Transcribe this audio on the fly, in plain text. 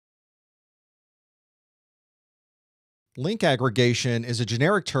Link aggregation is a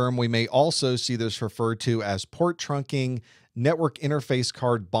generic term. We may also see this referred to as port trunking, network interface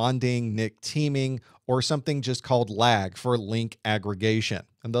card bonding, NIC teaming, or something just called lag for link aggregation.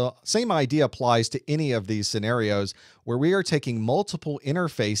 And the same idea applies to any of these scenarios where we are taking multiple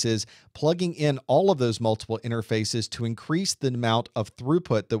interfaces, plugging in all of those multiple interfaces to increase the amount of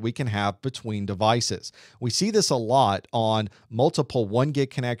throughput that we can have between devices. We see this a lot on multiple 1 gig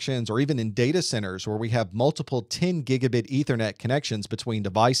connections or even in data centers where we have multiple 10 gigabit Ethernet connections between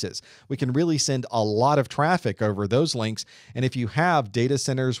devices. We can really send a lot of traffic over those links. And if you have data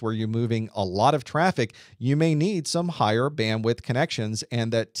centers where you're moving a lot of traffic, you may need some higher bandwidth connections,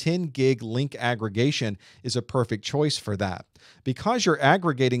 and that 10 gig link aggregation is a perfect choice for that. Because you're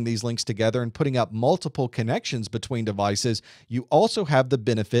aggregating these links together and putting up multiple connections between devices, you also have the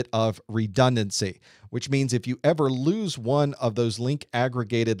benefit of redundancy, which means if you ever lose one of those link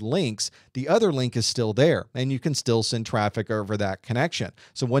aggregated links, the other link is still there and you can still send traffic over that connection.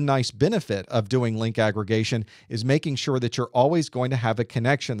 So one nice benefit of doing link aggregation is making sure that you're always going to have a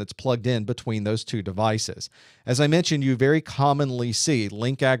connection that's plugged in between those two devices. As I mentioned, you very commonly see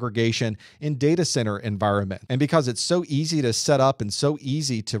link aggregation in data center environment. And because it's so easy to set up and so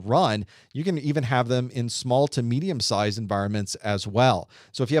easy to run, you can even have them in small to medium-sized environments as well.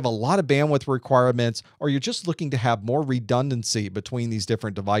 So if you have a lot of bandwidth requirements, or you're just looking to have more redundancy between these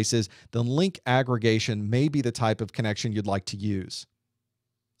different devices, then link aggregation may be the type of connection you'd like to use.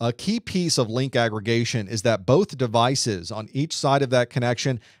 A key piece of link aggregation is that both devices on each side of that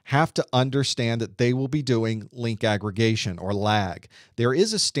connection have to understand that they will be doing link aggregation or lag. There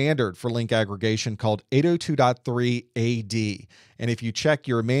is a standard for link aggregation called 802.3 AD. And if you check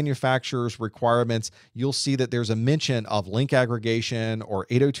your manufacturer's requirements, you'll see that there's a mention of link aggregation or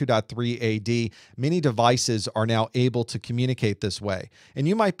 802.3 AD. Many devices are now able to communicate this way. And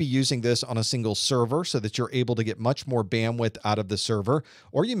you might be using this on a single server so that you're able to get much more bandwidth out of the server,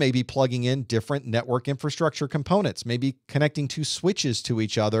 or you may be plugging in different network infrastructure components, maybe connecting two switches to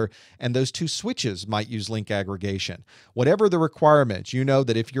each other, and those two switches might use link aggregation. Whatever the requirements, you know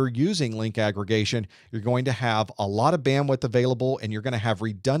that if you're using link aggregation, you're going to have a lot of bandwidth available and you're going to have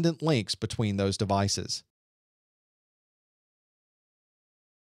redundant links between those devices.